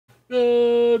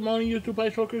Good morning, YouTube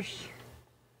Ice Hookers.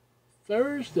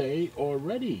 Thursday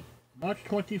already, March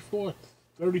 24th,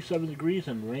 37 degrees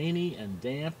and rainy and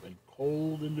damp and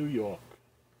cold in New York.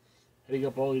 Heading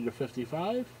up only to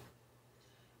 55.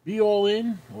 Be all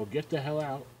in or get the hell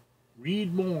out.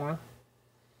 Read more.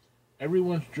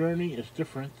 Everyone's journey is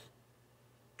different.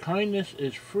 Kindness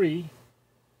is free.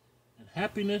 And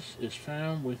happiness is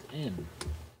found within.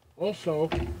 Also,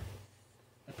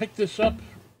 I picked this up.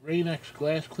 Rain-X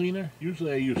glass cleaner.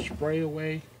 Usually I use spray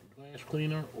away glass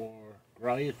cleaner or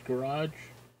Gryet's Garage.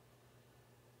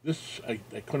 This, I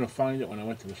couldn't find it when I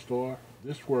went to the store.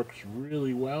 This works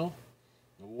really well.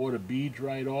 The water beads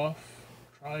right off.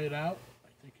 Try it out. I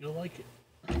think you'll like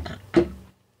it.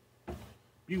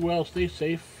 Be well, stay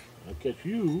safe. I'll catch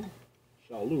you,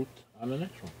 salute, on the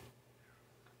next one.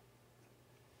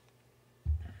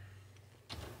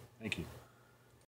 Thank you.